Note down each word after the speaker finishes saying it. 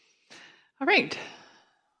All right.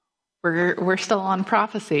 We're still on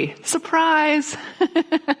prophecy. Surprise! We're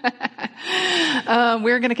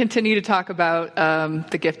going to continue to talk about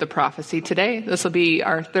the gift of prophecy today. This will be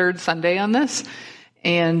our third Sunday on this,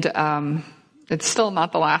 and it's still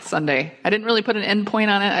not the last Sunday. I didn't really put an end point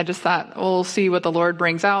on it. I just thought we'll see what the Lord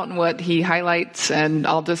brings out and what He highlights, and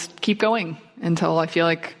I'll just keep going until I feel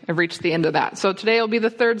like I've reached the end of that. So today will be the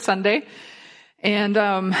third Sunday. And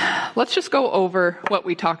let's just go over what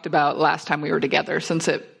we talked about last time we were together, since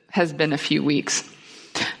it has been a few weeks.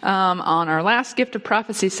 On our last Gift of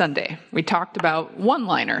Prophecy Sunday, we talked about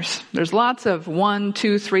one-liners. There's lots of 1,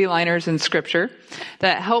 2, 3-liners in Scripture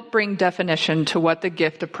that help bring definition to what the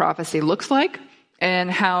gift of prophecy looks like and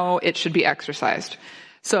how it should be exercised.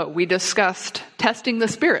 So we discussed testing the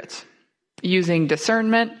spirits, using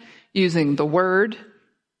discernment, using the word,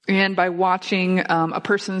 and by watching a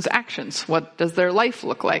person's actions. What does their life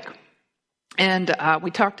look like? And we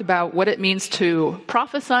talked about what it means to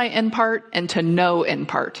prophesy in part and to know in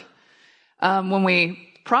part. When we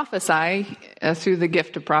prophesy through the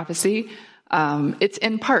gift of prophecy, it's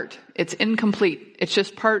in part. It's incomplete. It's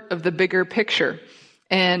just part of the bigger picture.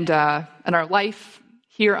 And in our life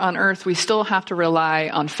here on earth, we still have to rely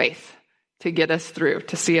on faith to get us through,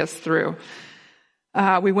 to see us through.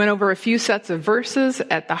 We went over a few sets of verses,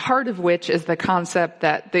 at the heart of which is the concept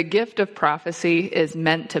that the gift of prophecy is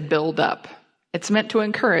meant to build up. It's meant to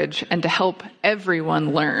encourage and to help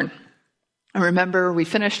everyone learn. And remember, we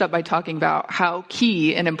finished up by talking about how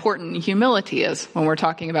key and important humility is when we're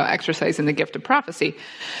talking about exercising the gift of prophecy.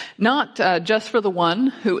 Not just for the one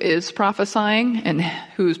who is prophesying and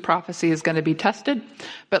whose prophecy is going to be tested,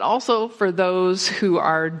 but also for those who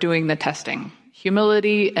are doing the testing.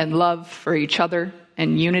 Humility and love for each other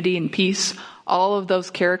and unity and peace, all of those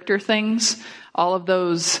character things, all of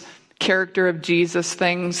those character of Jesus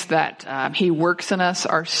things that He works in us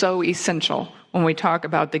are so essential when we talk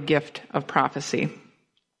about the gift of prophecy.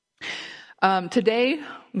 Today,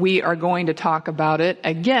 we are going to talk about it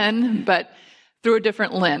again, but through a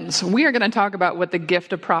different lens. We are going to talk about what the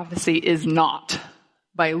gift of prophecy is not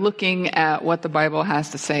by looking at what the Bible has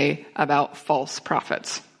to say about false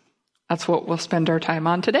prophets. That's what we'll spend our time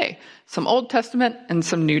on today. Some Old Testament and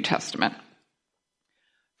some New Testament.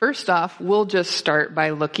 First off, we'll just start by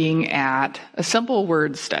looking at a simple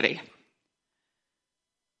word study.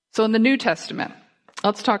 So in the New Testament,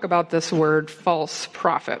 let's talk about this word false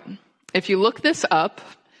prophet. If you look this up,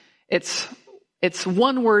 it's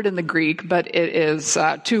one word in the Greek, but it is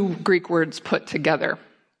two Greek words put together.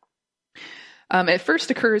 It first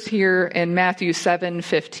occurs here in Matthew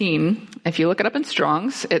 7:15. If you look it up in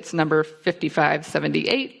Strong's, it's number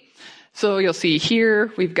 5578. So you'll see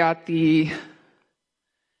here we've got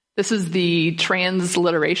this is the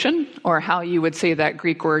transliteration, or how you would say that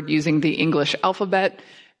Greek word using the English alphabet.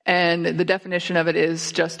 And the definition of it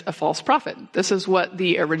is just a false prophet. This is what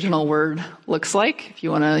the original word looks like. If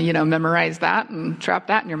you want to, memorize that and trap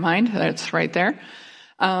that in your mind, that's right there.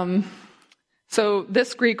 So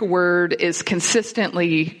this Greek word is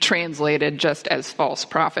consistently translated just as false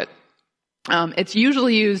prophet. It's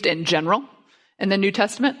usually used in general in the New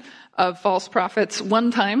Testament of false prophets.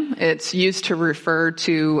 One time it's used to refer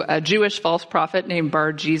to a Jewish false prophet named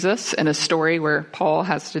Bar-Jesus in a story where Paul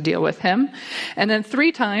has to deal with him. And then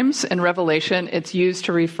 3 times in Revelation it's used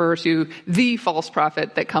to refer to the false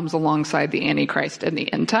prophet that comes alongside the Antichrist in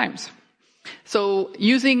the end times. So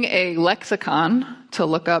using a lexicon to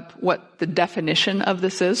look up what the definition of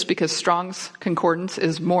this is, because Strong's Concordance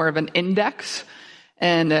is more of an index,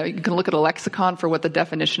 and you can look at a lexicon for what the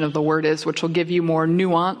definition of the word is, which will give you more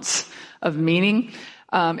nuance of meaning.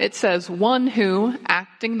 It says, one who,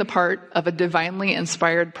 acting the part of a divinely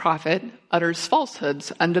inspired prophet, utters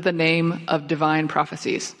falsehoods under the name of divine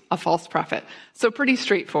prophecies, a false prophet. So pretty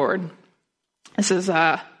straightforward. This is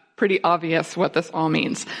pretty obvious what this all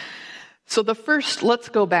means. So let's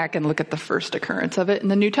go back and look at the first occurrence of it in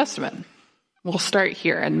the New Testament. We'll start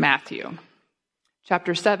here in Matthew.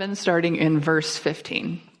 Chapter 7, starting in verse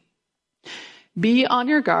 15. Be on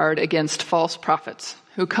your guard against false prophets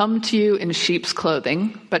who come to you in sheep's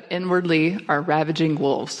clothing, but inwardly are ravaging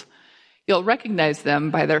wolves. You'll recognize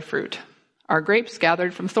them by their fruit. Are grapes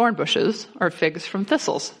gathered from thorn bushes or figs from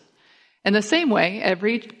thistles? In the same way,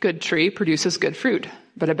 every good tree produces good fruit,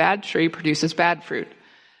 but a bad tree produces bad fruit.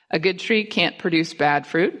 A good tree can't produce bad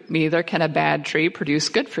fruit, neither can a bad tree produce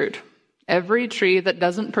good fruit. Every tree that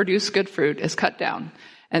doesn't produce good fruit is cut down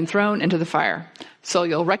and thrown into the fire. So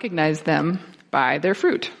you'll recognize them by their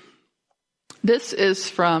fruit. This is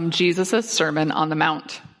from Jesus' Sermon on the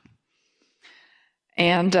Mount.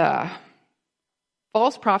 And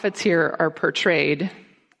false prophets here are portrayed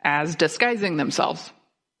as disguising themselves.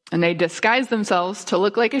 And they disguise themselves to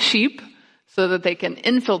look like a sheep so that they can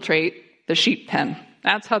infiltrate the sheep pen.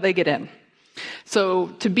 That's how they get in. So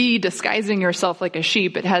to be disguising yourself like a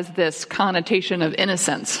sheep, it has this connotation of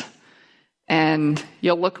innocence. And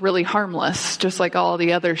you'll look really harmless, just like all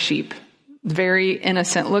the other sheep. Very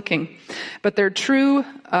innocent looking. But their true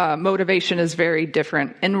motivation is very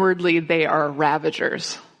different. Inwardly, they are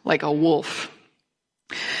ravagers, like a wolf.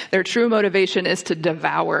 Their true motivation is to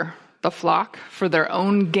devour the flock for their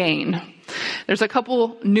own gain. There's a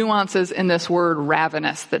couple nuances in this word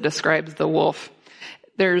ravenous that describes the wolf.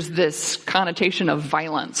 There's this connotation of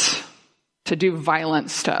violence, to do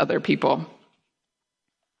violence to other people.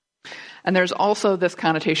 And there's also this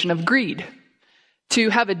connotation of greed, to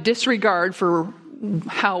have a disregard for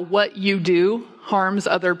how what you do harms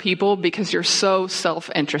other people because you're so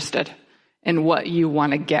self-interested in what you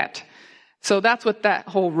want to get. So that's what that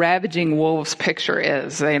whole ravaging wolves picture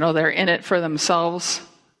is. They're in it for themselves,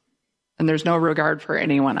 and there's no regard for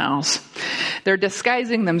anyone else. They're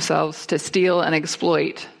disguising themselves to steal and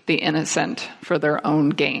exploit the innocent for their own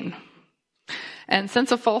gain. And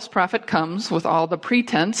since a false prophet comes with all the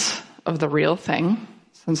pretense of the real thing,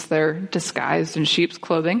 since they're disguised in sheep's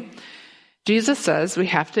clothing, Jesus says we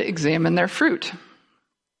have to examine their fruit.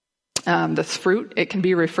 This fruit, it can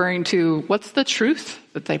be referring to what's the truth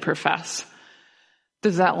that they profess.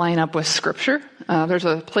 Does that line up with Scripture? There's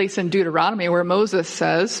a place in Deuteronomy where Moses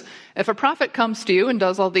says, if a prophet comes to you and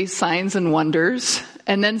does all these signs and wonders,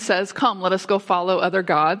 and then says, come, let us go follow other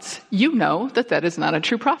gods, you know that that is not a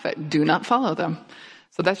true prophet. Do not follow them.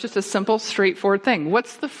 So that's just a simple, straightforward thing.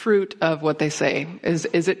 What's the fruit of what they say? Is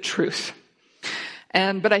it truth?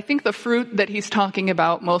 But I think the fruit that he's talking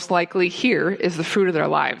about most likely here is the fruit of their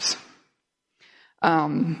lives.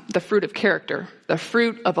 The fruit of character, the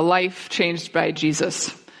fruit of a life changed by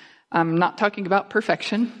Jesus. I'm not talking about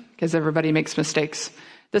perfection, because everybody makes mistakes.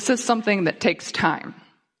 This is something that takes time.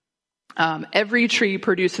 Every tree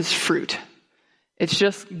produces fruit. It's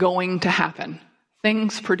just going to happen.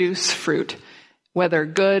 Things produce fruit, whether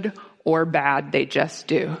good or bad, they just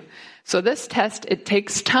do. So this test, it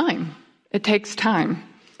takes time. It takes time,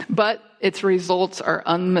 but its results are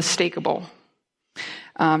unmistakable.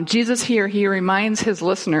 Jesus here, he reminds his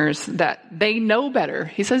listeners that they know better.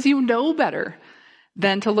 He says, you know better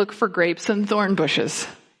than to look for grapes and thorn bushes.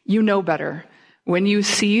 You know better. When you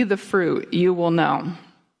see the fruit, you will know.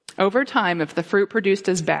 Over time, if the fruit produced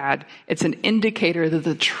is bad, it's an indicator that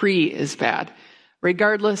the tree is bad,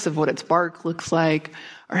 regardless of what its bark looks like,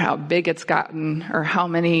 or how big it's gotten, or how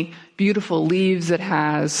many beautiful leaves it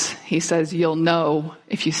has. He says, you'll know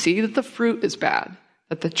if you see that the fruit is bad,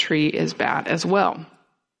 that the tree is bad as well.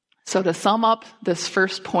 So to sum up this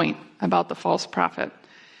first point about the false prophet,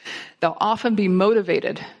 they'll often be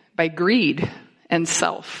motivated by greed and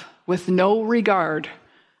self, with no regard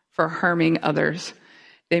for harming others.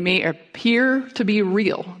 They may appear to be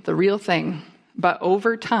real, the real thing, but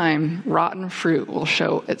over time, rotten fruit will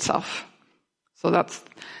show itself. So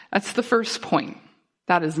that's the first point.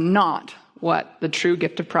 That is not what the true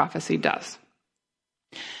gift of prophecy does.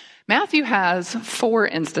 Matthew has 4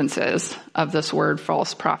 instances of this word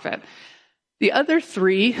false prophet. The other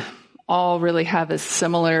 3 all really have a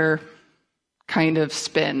similar kind of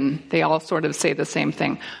spin. They all sort of say the same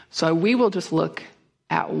thing. So we will just look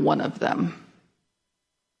at one of them.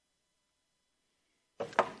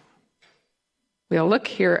 We'll look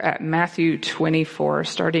here at Matthew 24,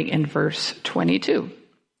 starting in verse 22.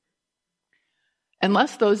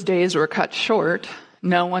 Unless those days were cut short,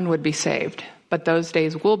 no one would be saved. But those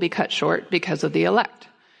days will be cut short because of the elect.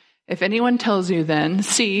 If anyone tells you then,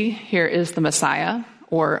 see, here is the Messiah,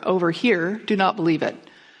 or over here, do not believe it.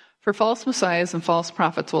 For false messiahs and false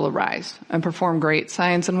prophets will arise and perform great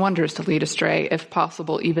signs and wonders to lead astray, if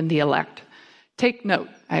possible, even the elect. Take note,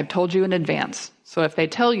 I have told you in advance. So if they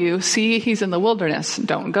tell you, see, he's in the wilderness,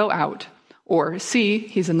 don't go out. Or see,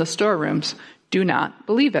 he's in the storerooms, do not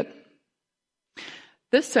believe it.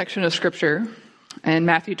 This section of scripture in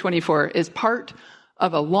Matthew 24 is part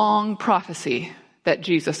of a long prophecy that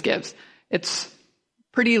Jesus gives. It's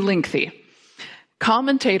pretty lengthy.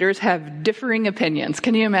 Commentators have differing opinions.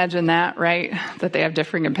 Can you imagine that, right? That they have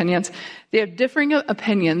differing opinions? They have differing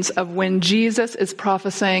opinions of when Jesus is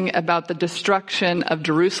prophesying about the destruction of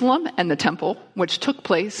Jerusalem and the temple, which took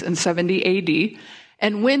place in 70 AD,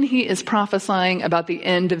 and when he is prophesying about the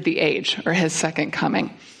end of the age, or his second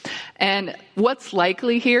coming. And what's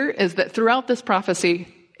likely here is that throughout this prophecy,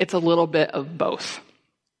 it's a little bit of both.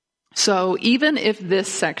 So even if this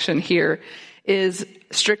section here is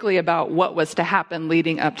strictly about what was to happen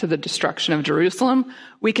leading up to the destruction of Jerusalem,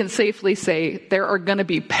 we can safely say there are going to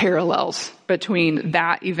be parallels between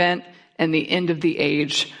that event and the end of the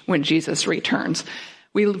age when Jesus returns.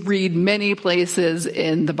 We read many places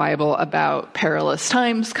in the Bible about perilous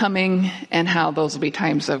times coming and how those will be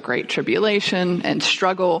times of great tribulation and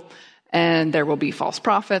struggle, and there will be false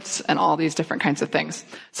prophets and all these different kinds of things.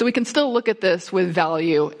 So we can still look at this with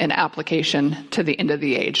value and application to the end of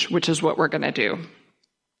the age, which is what we're going to do.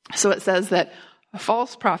 So it says that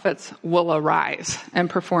false prophets will arise and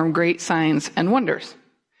perform great signs and wonders.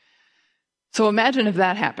 So imagine if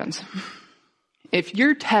that happens. If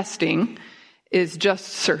your testing is just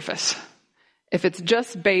surface, if it's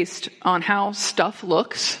just based on how stuff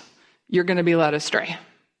looks, you're going to be led astray.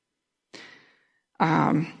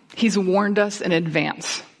 He's warned us in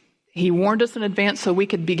advance. He warned us in advance so we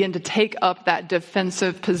could begin to take up that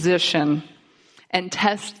defensive position and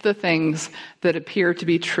test the things that appear to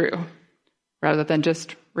be true, rather than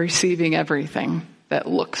just receiving everything that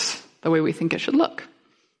looks the way we think it should look.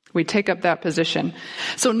 We take up that position.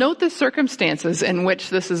 So note the circumstances in which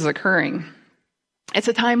this is occurring. It's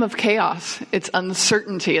a time of chaos. It's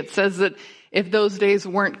uncertainty. It says that if those days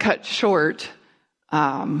weren't cut short,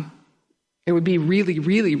 it would be really,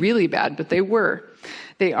 really, really bad, but they were.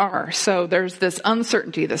 They are. So there's this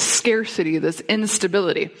uncertainty, this scarcity, this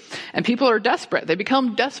instability. And people are desperate. They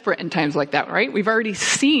become desperate in times like that, right? We've already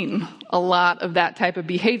seen a lot of that type of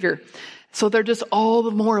behavior. So they're just all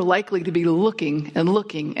the more likely to be looking and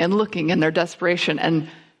looking and looking in their desperation and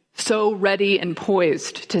so ready and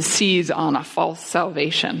poised to seize on a false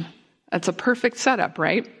salvation. That's a perfect setup,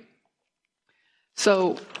 right?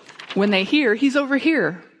 So when they hear, he's over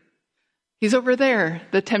here, he's over there,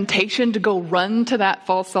 the temptation to go run to that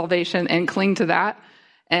false salvation and cling to that,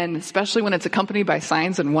 and especially when it's accompanied by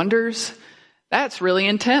signs and wonders, that's really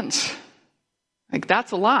intense. Like,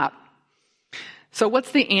 that's a lot. So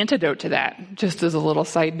what's the antidote to that? Just as a little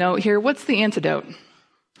side note here, what's the antidote?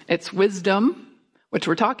 It's wisdom, which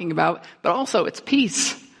we're talking about, but also it's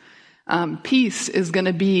peace. Peace is going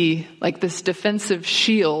to be like this defensive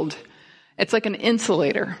shield. It's like an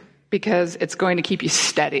insulator because it's going to keep you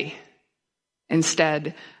steady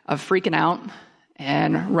instead of freaking out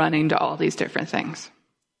and running to all these different things.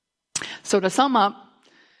 So to sum up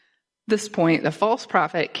this point, the false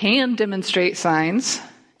prophet can demonstrate signs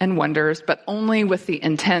and wonders, but only with the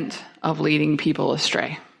intent of leading people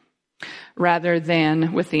astray, rather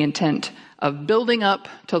than with the intent of building up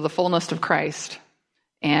to the fullness of Christ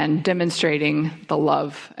and demonstrating the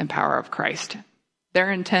love and power of Christ.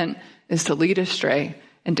 Their intent is to lead astray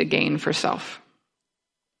and to gain for self.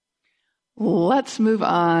 Let's move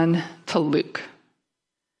on to Luke.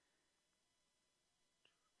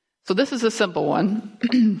 So this is a simple one.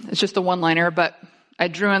 It's just a one-liner, but I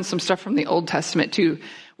drew in some stuff from the Old Testament too,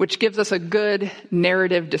 which gives us a good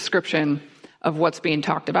narrative description of what's being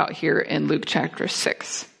talked about here in Luke chapter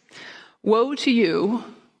 6. Woe to you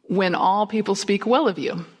when all people speak well of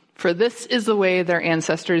you, for this is the way their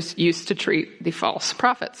ancestors used to treat the false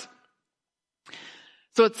prophets.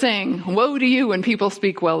 So it's saying, woe to you when people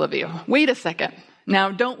speak well of you. Wait a second.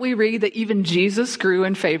 Now, don't we read that even Jesus grew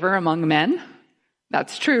in favor among men?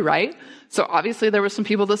 That's true, right? So obviously there were some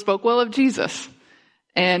people that spoke well of Jesus.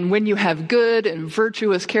 And when you have good and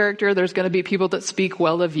virtuous character, there's going to be people that speak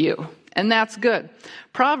well of you. And that's good.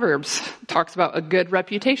 Proverbs talks about a good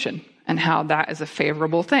reputation and how that is a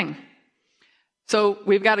favorable thing. So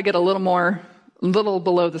we've got to get a little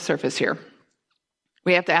below the surface here.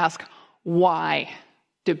 We have to ask, why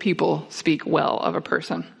do people speak well of a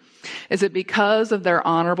person? Is it because of their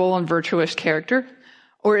honorable and virtuous character?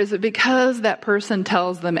 Or is it because that person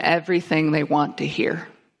tells them everything they want to hear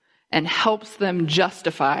and helps them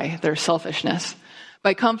justify their selfishness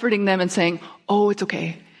by comforting them and saying, oh, it's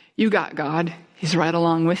okay. You got God. He's right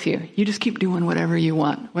along with you. You just keep doing whatever you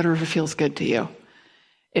want, whatever feels good to you.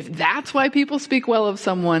 If that's why people speak well of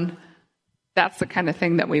someone, that's the kind of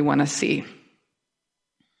thing that we want to see.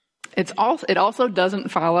 It also doesn't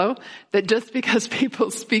follow that just because people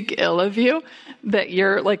speak ill of you, that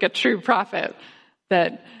you're like a true prophet.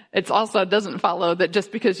 That it also doesn't follow that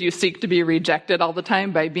just because you seek to be rejected all the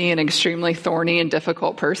time by being an extremely thorny and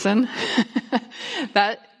difficult person,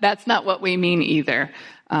 that's not what we mean either.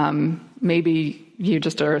 Maybe you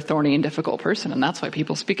just are a thorny and difficult person, and that's why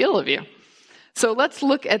people speak ill of you. So let's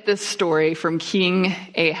look at this story from King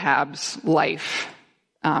Ahab's life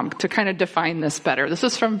to kind of define this better. This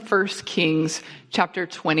is from 1 Kings chapter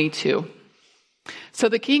 22. So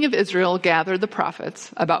the king of Israel gathered the prophets,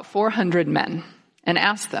 about 400 men, and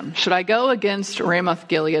asked them, should I go against Ramoth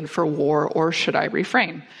Gilead for war, or should I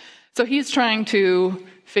refrain? So he's trying to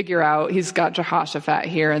figure out, he's got Jehoshaphat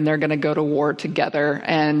here and they're going to go to war together.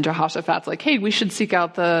 And Jehoshaphat's like, hey, we should seek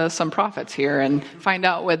out some prophets here and find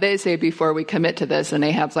out what they say before we commit to this. And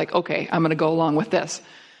Ahab's like, okay, I'm going to go along with this.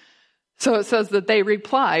 So it says that they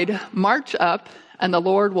replied, march up and the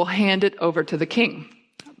Lord will hand it over to the king.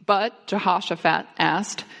 But Jehoshaphat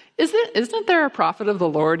asked, isn't there a prophet of the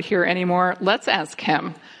Lord here anymore? Let's ask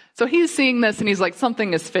him. So he's seeing this and he's like,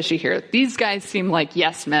 something is fishy here. These guys seem like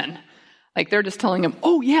yes men. Like they're just telling him,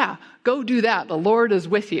 oh yeah, go do that. The Lord is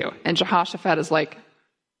with you. And Jehoshaphat is like,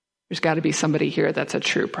 there's got to be somebody here that's a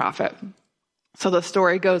true prophet. So the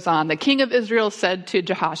story goes on. The king of Israel said to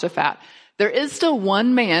Jehoshaphat, there is still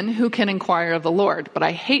one man who can inquire of the Lord, but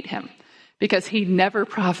I hate him because he never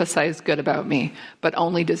prophesies good about me, but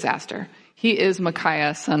only disaster. He is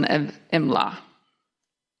Micaiah, son of Imlah.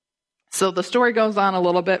 So the story goes on a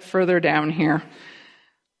little bit further down here.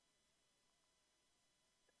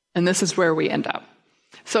 And this is where we end up.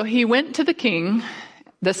 So he went to the king.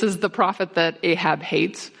 This is the prophet that Ahab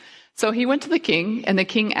hates. So he went to the king, and the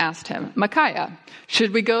king asked him, Micaiah,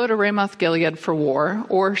 should we go to Ramoth Gilead for war,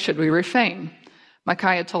 or should we refrain?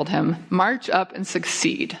 Micaiah told him, march up and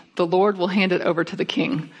succeed. The Lord will hand it over to the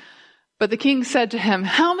king. But the king said to him,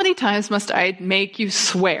 how many times must I make you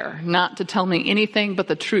swear not to tell me anything but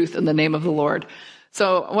the truth in the name of the Lord?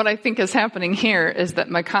 So what I think is happening here is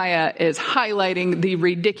that Micaiah is highlighting the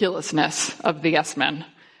ridiculousness of the yes men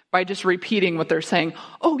by just repeating what they're saying.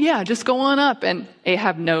 Oh yeah, just go on up. And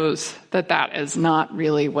Ahab knows that that is not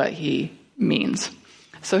really what he means.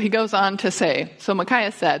 So he goes on to say, so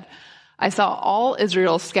Micaiah said, I saw all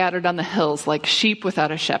Israel scattered on the hills like sheep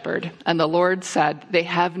without a shepherd. And the Lord said, they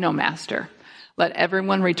have no master. Let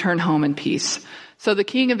everyone return home in peace. So the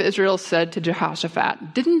king of Israel said to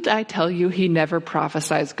Jehoshaphat, didn't I tell you he never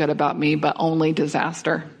prophesies good about me, but only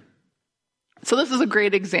disaster? So this is a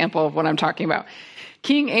great example of what I'm talking about.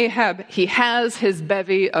 King Ahab, he has his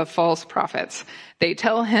bevy of false prophets. They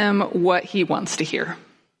tell him what he wants to hear.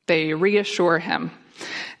 They reassure him.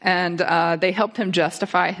 And they helped him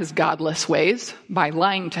justify his godless ways by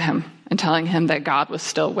lying to him and telling him that God was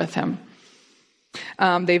still with him.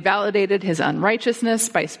 They validated his unrighteousness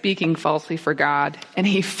by speaking falsely for God, and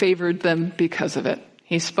he favored them because of it.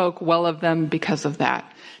 He spoke well of them because of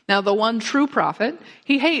that. Now, the one true prophet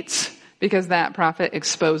he hates because that prophet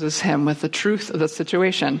exposes him with the truth of the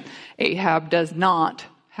situation. Ahab does not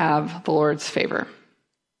have the Lord's favor.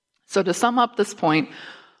 So to sum up this point,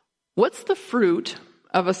 what's the fruit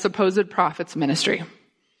of a supposed prophet's ministry?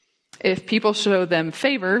 If people show them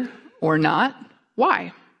favor or not,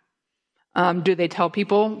 why? Do they tell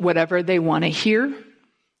people whatever they want to hear?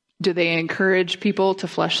 Do they encourage people to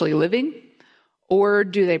fleshly living? Or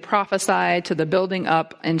do they prophesy to the building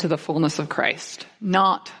up into the fullness of Christ,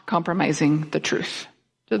 not compromising the truth?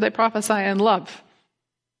 Do they prophesy in love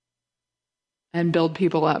and build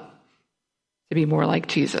people up to be more like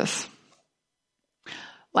Jesus?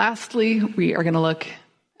 Lastly, we are going to look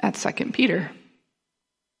at 2 Peter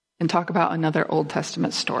and talk about another Old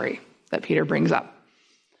Testament story that Peter brings up.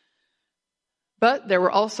 But there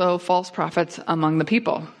were also false prophets among the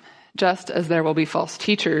people, just as there will be false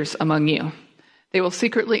teachers among you. They will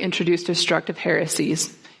secretly introduce destructive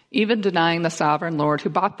heresies, even denying the sovereign Lord who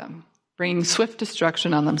bought them, bringing swift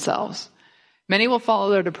destruction on themselves. Many will follow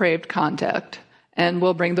their depraved conduct and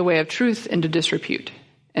will bring the way of truth into disrepute.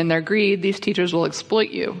 In their greed, these teachers will exploit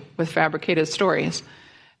you with fabricated stories.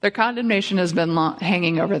 Their condemnation has been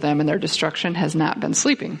hanging over them, and their destruction has not been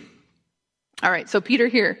sleeping. All right, so Peter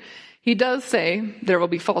here, he does say there will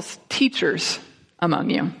be false teachers among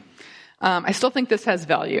you. I still think this has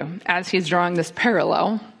value as he's drawing this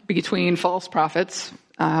parallel between false prophets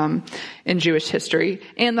in Jewish history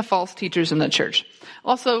and the false teachers in the church.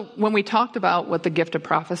 Also, when we talked about what the gift of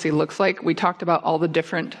prophecy looks like, we talked about all the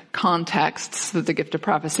different contexts that the gift of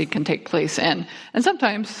prophecy can take place in. And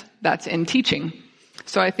sometimes that's in teaching.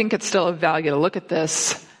 So I think it's still of value to look at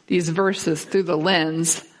these verses through the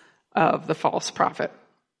lens of the false prophet.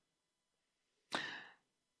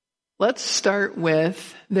 Let's start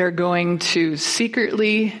with they're going to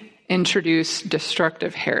secretly introduce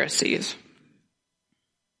destructive heresies.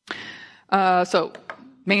 So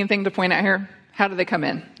main thing to point out here, how do they come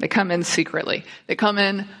in? They come in secretly. They come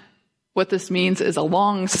in, what this means is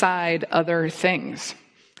alongside other things.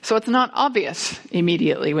 So it's not obvious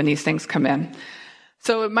immediately when these things come in.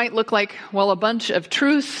 So it might look like, well, a bunch of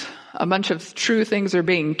true things are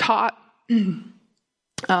being taught.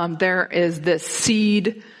 There is this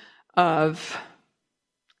seed of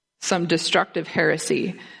some destructive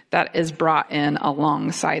heresy that is brought in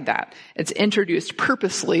alongside that. It's introduced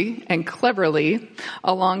purposely and cleverly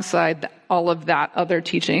alongside all of that other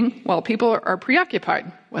teaching while people are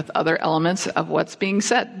preoccupied with other elements of what's being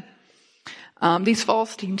said. These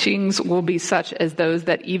false teachings will be such as those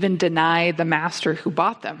that even deny the master who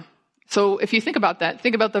bought them. So if you think about that,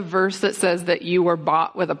 think about the verse that says that you were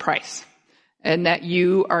bought with a price and that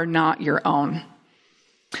you are not your own.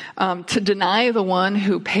 To deny the one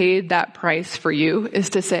who paid that price for you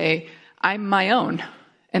is to say, I'm my own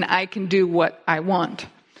and I can do what I want.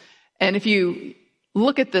 And if you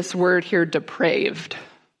look at this word here, depraved,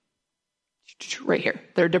 right here,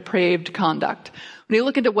 their depraved conduct. When you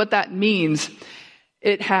look into what that means,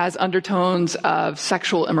 it has undertones of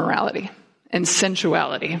sexual immorality and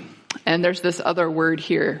sensuality. And there's this other word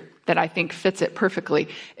here that I think fits it perfectly.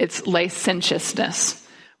 It's licentiousness,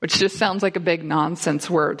 which just sounds like a big nonsense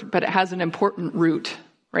word, but it has an important root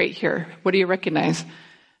right here. What do you recognize?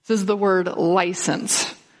 This is the word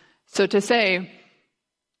license. So to say,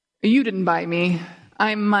 you didn't buy me,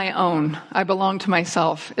 I'm my own, I belong to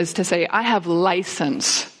myself, is to say, I have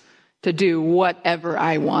license to do whatever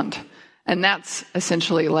I want. And that's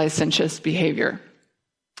essentially licentious behavior.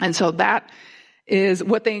 And so that is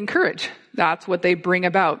what they encourage. That's what they bring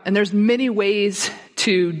about. And there's many ways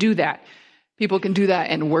to do that. People can do that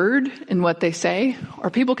in word, in what they say, or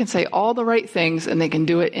people can say all the right things and they can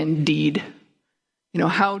do it in deed.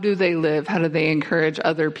 How do they live? How do they encourage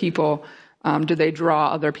other people? Do they draw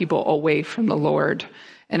other people away from the Lord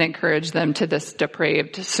and encourage them to this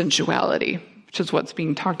depraved sensuality, which is what's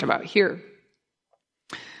being talked about here?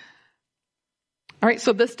 All right,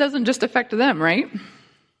 so this doesn't just affect them, right?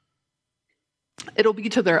 It'll be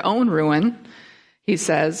to their own ruin, he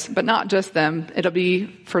says, but not just them. It'll be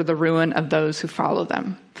for the ruin of those who follow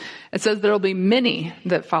them. It says there'll be many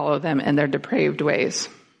that follow them in their depraved ways.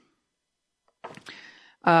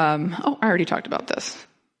 I already talked about this.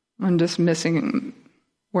 I'm just missing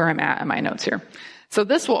where I'm at in my notes here. So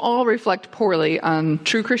this will all reflect poorly on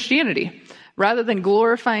true Christianity. Rather than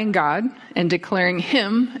glorifying God and declaring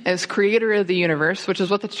him as creator of the universe, which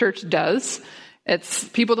is what the church does,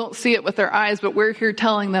 people don't see it with their eyes, but we're here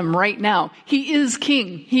telling them right now, he is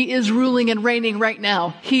king. He is ruling and reigning right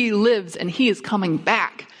now. He lives and he is coming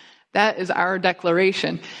back. That is our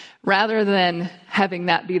declaration. Rather than having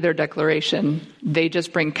that be their declaration, they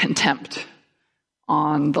just bring contempt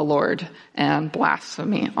on the Lord and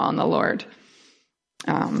blasphemy on the Lord,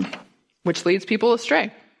 which leads people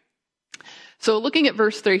astray. So looking at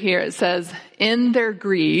verse 3 here, it says, in their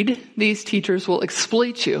greed, these teachers will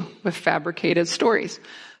exploit you with fabricated stories.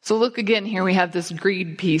 So look again here, we have this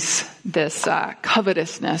greed piece, this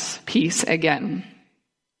covetousness piece again.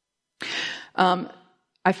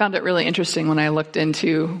 I found it really interesting when I looked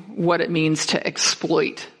into what it means to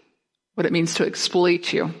exploit, what it means to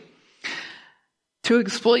exploit you. To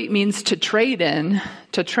exploit means to trade in,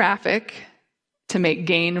 to traffic, to make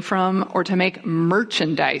gain from, or to make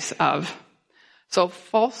merchandise of. So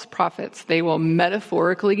false prophets, they will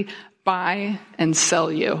metaphorically buy and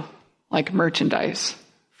sell you like merchandise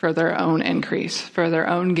for their own increase, for their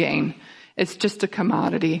own gain. It's just a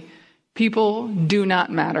commodity. People do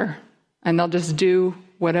not matter, and they'll just do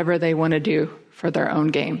whatever they want to do for their own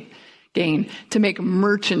gain. To make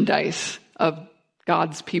merchandise of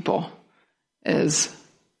God's people is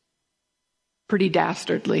pretty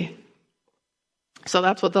dastardly. So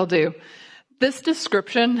that's what they'll do. This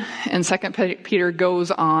description in 2 Peter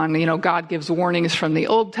goes on. God gives warnings from the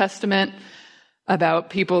Old Testament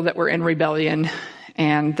about people that were in rebellion.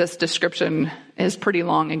 And this description is pretty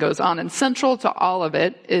long and goes on. And central to all of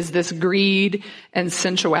it is this greed and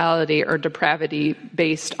sensuality or depravity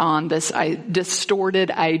based on this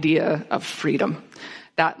distorted idea of freedom.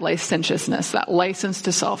 That licentiousness, that license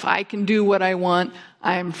to self. I can do what I want.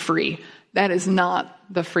 I'm free. That is not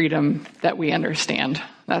the freedom that we understand.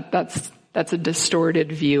 That's a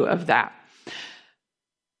distorted view of that.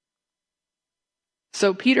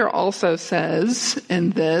 So Peter also says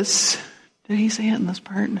in this, did he say it in this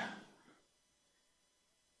part?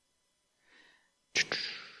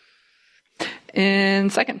 In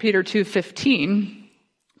 2 Peter 2:15,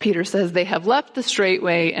 Peter says, they have left the straight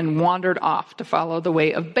way and wandered off to follow the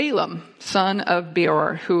way of Balaam, son of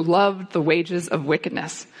Beor, who loved the wages of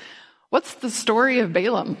wickedness. What's the story of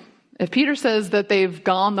Balaam? If Peter says that they've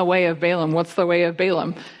gone the way of Balaam, what's the way of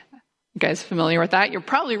Balaam? You guys familiar with that? You're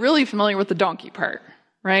probably really familiar with the donkey part,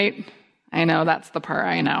 right? I know that's the part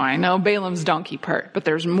I know. I know Balaam's donkey part, but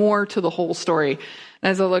there's more to the whole story. And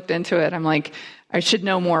as I looked into it, I'm like, I should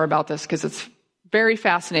know more about this because it's very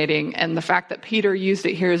fascinating. And the fact that Peter used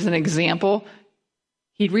it here as an example,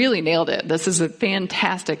 he really nailed it. This is a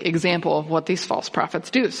fantastic example of what these false prophets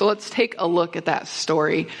do. So let's take a look at that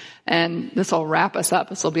story. And this will wrap us up.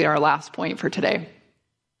 This will be our last point for today.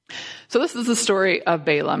 So this is the story of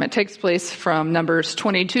Balaam. It takes place from Numbers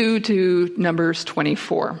 22 to Numbers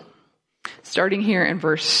 24. Starting here in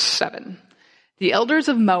verse 7. The elders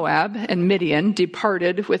of Moab and Midian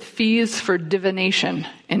departed with fees for divination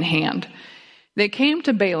in hand. They came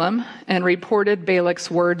to Balaam and reported Balak's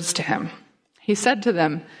words to him. He said to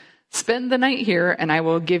them, "Spend the night here, and I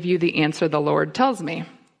will give you the answer the Lord tells me."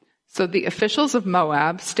 So the officials of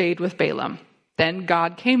Moab stayed with Balaam. Then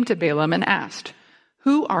God came to Balaam and asked,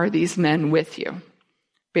 "Who are these men with you?"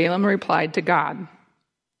 Balaam replied to God,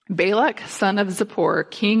 "Balak, son of Zippor,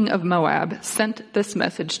 king of Moab, sent this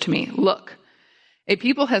message to me. Look, a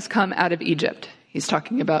people has come out of Egypt." He's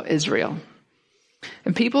talking about Israel.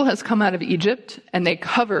 "A people has come out of Egypt, and they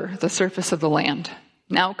cover the surface of the land.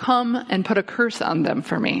 Now come and put a curse on them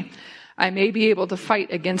for me. I may be able to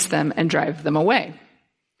fight against them and drive them away."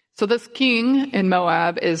 So this king in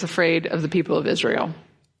Moab is afraid of the people of Israel,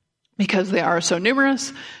 because they are so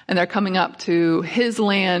numerous and they're coming up to his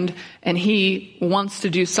land, and he wants to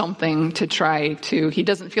do something to try to, he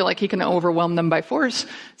doesn't feel like he can overwhelm them by force,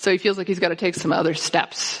 so he feels like he's got to take some other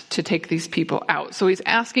steps to take these people out. So he's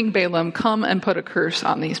asking Balaam, come and put a curse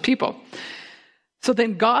on these people. So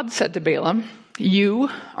then God said to Balaam, "You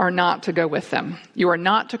are not to go with them. You are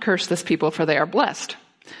not to curse this people, for they are blessed."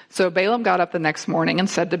 So Balaam got up the next morning and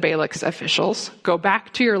said to Balak's officials, "Go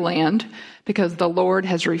back to your land, because the Lord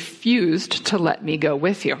has refused to let me go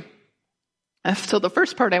with you." So the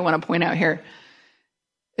first part I want to point out here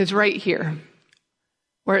is right here,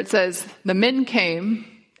 where it says, the men came,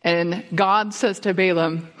 and God says to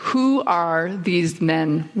Balaam, "Who are these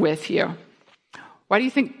men with you?" Why do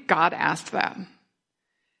you think God asked that?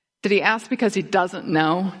 Did he ask because he doesn't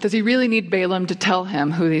know? Does he really need Balaam to tell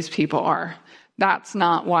him who these people are? That's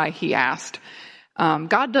not why he asked.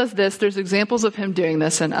 God does this. There's examples of him doing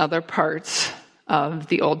this in other parts of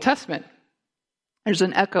the Old Testament. There's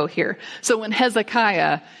an echo here. So when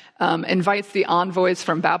Hezekiah invites the envoys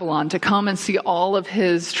from Babylon to come and see all of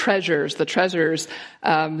his treasures,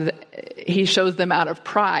 he shows them out of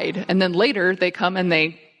pride. And then later they come and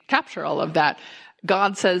they capture all of that.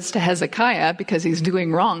 God says to Hezekiah, because he's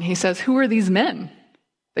doing wrong, he says, "Who are these men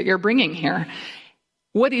that you're bringing here?"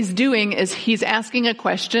 What he's doing is he's asking a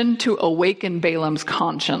question to awaken Balaam's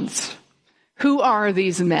conscience. Who are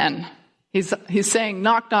these men? He's saying,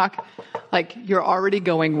 knock, knock, like, you're already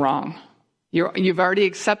going wrong. You've already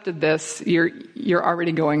accepted this. You're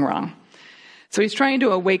already going wrong. So he's trying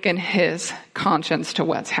to awaken his conscience to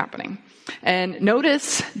what's happening. And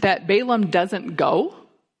notice that Balaam doesn't go,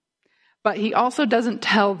 but he also doesn't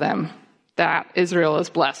tell them that Israel is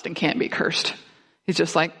blessed and can't be cursed. He's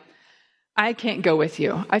just like, "I can't go with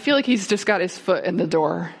you." I feel like he's just got his foot in the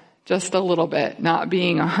door just a little bit, not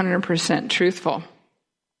being 100% truthful.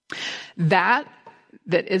 That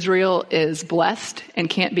Israel is blessed and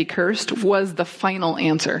can't be cursed was the final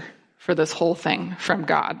answer for this whole thing from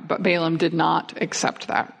God, but Balaam did not accept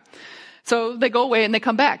that. So they go away and they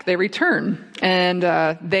come back. They return and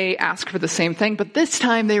they ask for the same thing, but this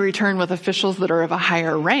time they return with officials that are of a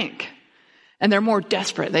higher rank. And they're more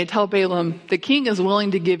desperate. They tell Balaam, "The king is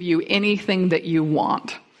willing to give you anything that you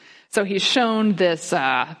want." So he's shown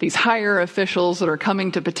these higher officials that are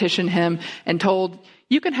coming to petition him and told,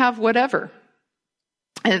 "You can have whatever."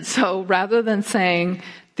 And so rather than saying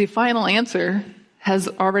the final answer has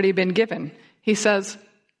already been given, he says,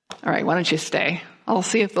 "All right, why don't you stay? I'll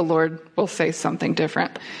see if the Lord will say something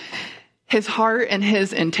different." His heart and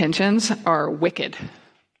his intentions are wicked.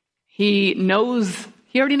 He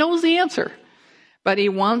already knows the answer. But he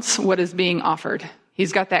wants what is being offered.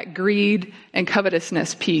 He's got that greed and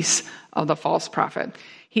covetousness piece of the false prophet.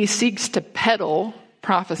 He seeks to peddle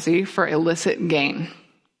prophecy for illicit gain.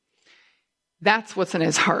 That's what's in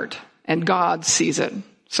his heart, and God sees it.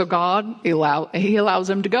 So he allows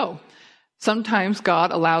him to go. Sometimes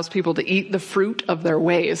God allows people to eat the fruit of their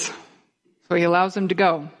ways. So he allows him to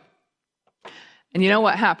go. And you know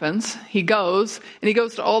what happens? He goes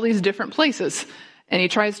to all these different places, and he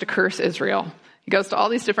tries to curse Israel. He goes to all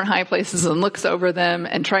these different high places and looks over them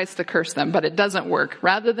and tries to curse them, but it doesn't work.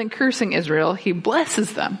 Rather than cursing Israel, he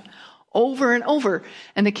blesses them over and over.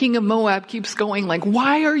 And the king of Moab keeps going like,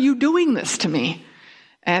 "Why are you doing this to me?"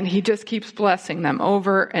 And he just keeps blessing them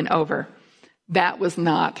over and over. That was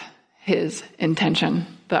not his intention,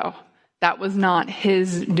 though. That was not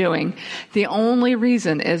his doing. The only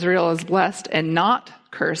reason Israel is blessed and not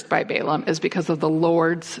cursed by Balaam is because of the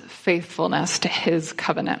Lord's faithfulness to his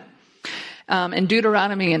covenant. In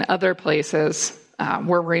Deuteronomy and other places,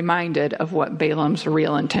 we're reminded of what Balaam's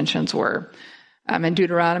real intentions were. In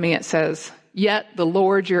Deuteronomy, it says, "Yet the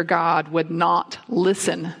Lord your God would not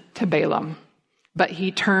listen to Balaam, but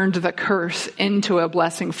he turned the curse into a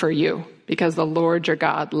blessing for you because the Lord your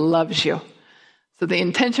God loves you. So the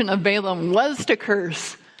intention of Balaam was to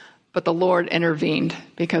curse, but the Lord intervened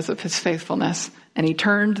because of his faithfulness, and he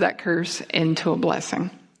turned that curse into a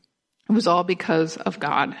blessing. It was all because of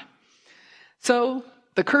God. So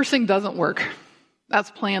the cursing doesn't work.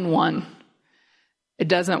 That's plan one. It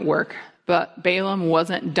doesn't work. But Balaam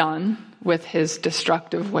wasn't done with his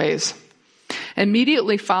destructive ways.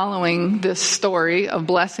 Immediately following this story of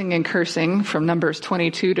blessing and cursing from Numbers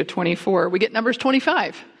 22 to 24, we get Numbers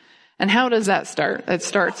 25. And how does that start? It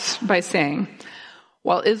starts by saying,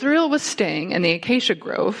 while Israel was staying in the acacia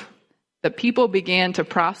grove, the people began to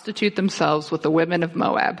prostitute themselves with the women of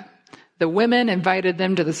Moab. The women invited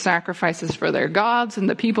them to the sacrifices for their gods, and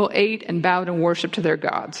the people ate and bowed in worship to their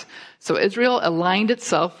gods. So Israel aligned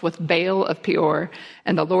itself with Baal of Peor,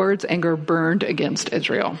 and the Lord's anger burned against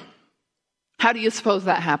Israel. How do you suppose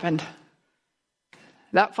that happened?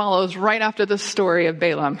 That follows right after the story of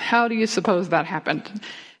Balaam. How do you suppose that happened?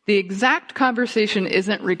 The exact conversation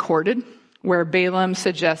isn't recorded, where Balaam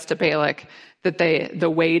suggests to Balak that the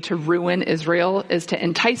way to ruin Israel is to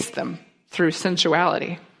entice them through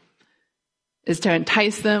sensuality, is to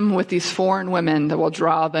entice them with these foreign women that will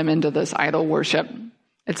draw them into this idol worship.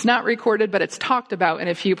 It's not recorded, but it's talked about in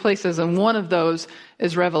a few places, and one of those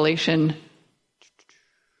is Revelation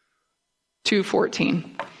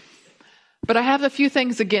 2:14. But I have a few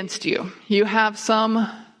things against you. You have some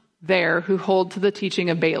there who hold to the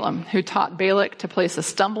teaching of Balaam, who taught Balak to place a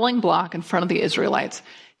stumbling block in front of the Israelites,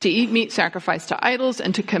 to eat meat sacrificed to idols,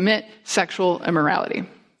 and to commit sexual immorality.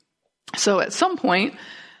 So at some point,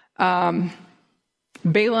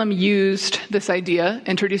 Balaam used this idea,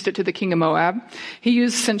 introduced it to the king of Moab. He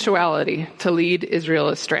used sensuality to lead Israel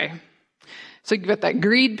astray. So you've got that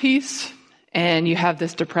greed piece, and you have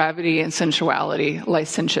this depravity and sensuality,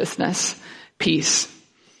 licentiousness piece.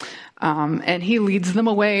 And he leads them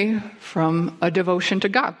away from a devotion to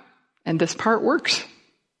God. And this part works.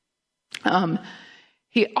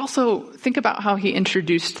 He also, think about how he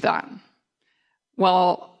introduced that.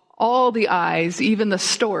 Well, all the eyes, even the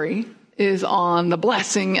story, is on the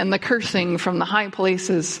blessing and the cursing from the high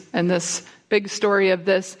places. And this big story of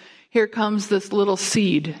this, here comes this little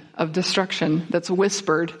seed of destruction that's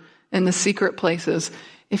whispered in the secret places.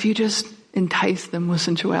 If you just entice them with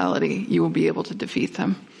sensuality, you will be able to defeat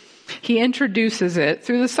them. He introduces it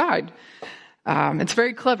through the side. It's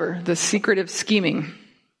very clever, the secretive scheming.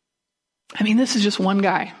 I mean, this is just one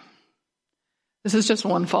guy. This is just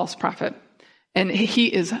one false prophet. And he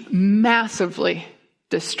is massively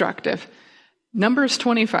destructive. Numbers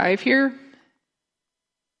 25 here,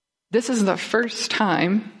 this is the first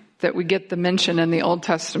time that we get the mention in the Old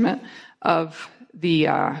Testament of the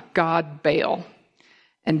god Baal.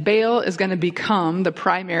 And Baal is going to become the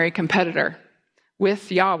primary competitor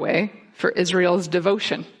with Yahweh for Israel's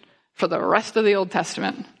devotion for the rest of the Old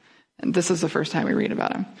Testament. And this is the first time we read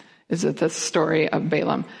about him, is that this story of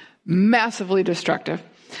Balaam. Massively destructive.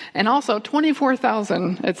 And also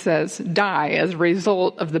 24,000, it says, die as a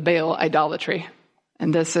result of the Baal idolatry.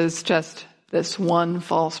 And this is just this one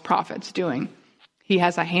false prophet's doing. He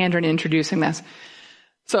has a hand in introducing this.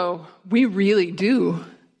 So we really do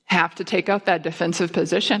have to take up that defensive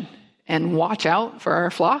position and watch out for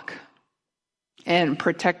our flock and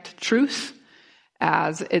protect truth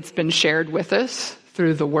as it's been shared with us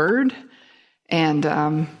through the word.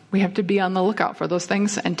 And we have to be on the lookout for those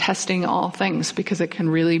things and testing all things, because it can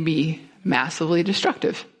really be massively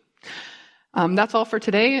destructive. That's all for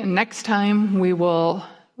today. And next time we will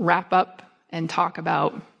wrap up and talk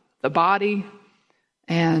about the body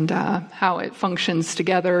and how it functions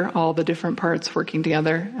together, all the different parts working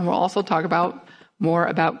together. And we'll also talk about more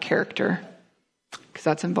about character, because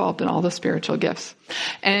that's involved in all the spiritual gifts.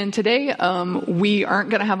 And today, we aren't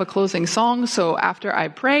going to have a closing song, so after I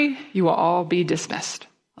pray, you will all be dismissed.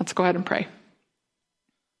 Let's go ahead and pray.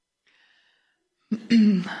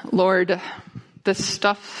 Lord, this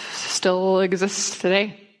stuff still exists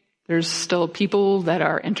today. There's still people that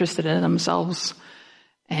are interested in themselves,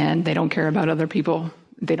 and they don't care about other people.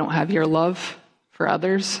 They don't have your love for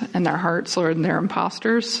others in their hearts, Lord, and they're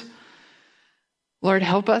imposters. Lord,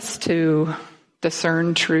 help us to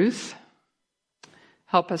discern truth.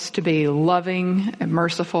 Help us to be loving and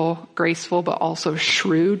merciful, graceful, but also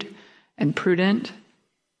shrewd and prudent.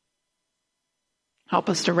 Help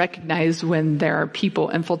us to recognize when there are people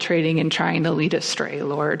infiltrating and trying to lead us astray,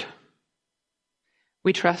 Lord.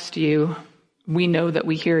 We trust you. We know that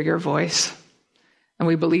we hear your voice, and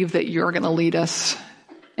we believe that you're going to lead us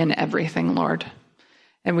in everything, Lord.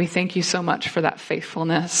 And we thank you so much for that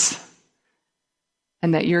faithfulness,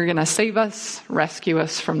 and that you're going to save us, rescue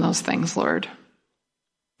us from those things, Lord.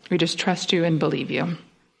 We just trust you and believe you.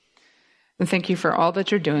 And thank you for all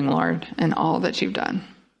that you're doing, Lord, and all that you've done.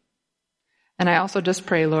 And I also just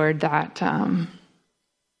pray, Lord, that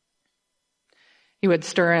you would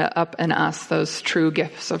stir up in us those true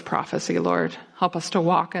gifts of prophecy, Lord. Help us to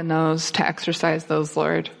walk in those, to exercise those,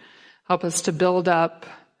 Lord. Help us to build up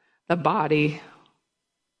the body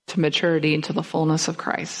to maturity and to the fullness of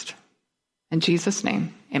Christ. In Jesus'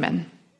 name, amen.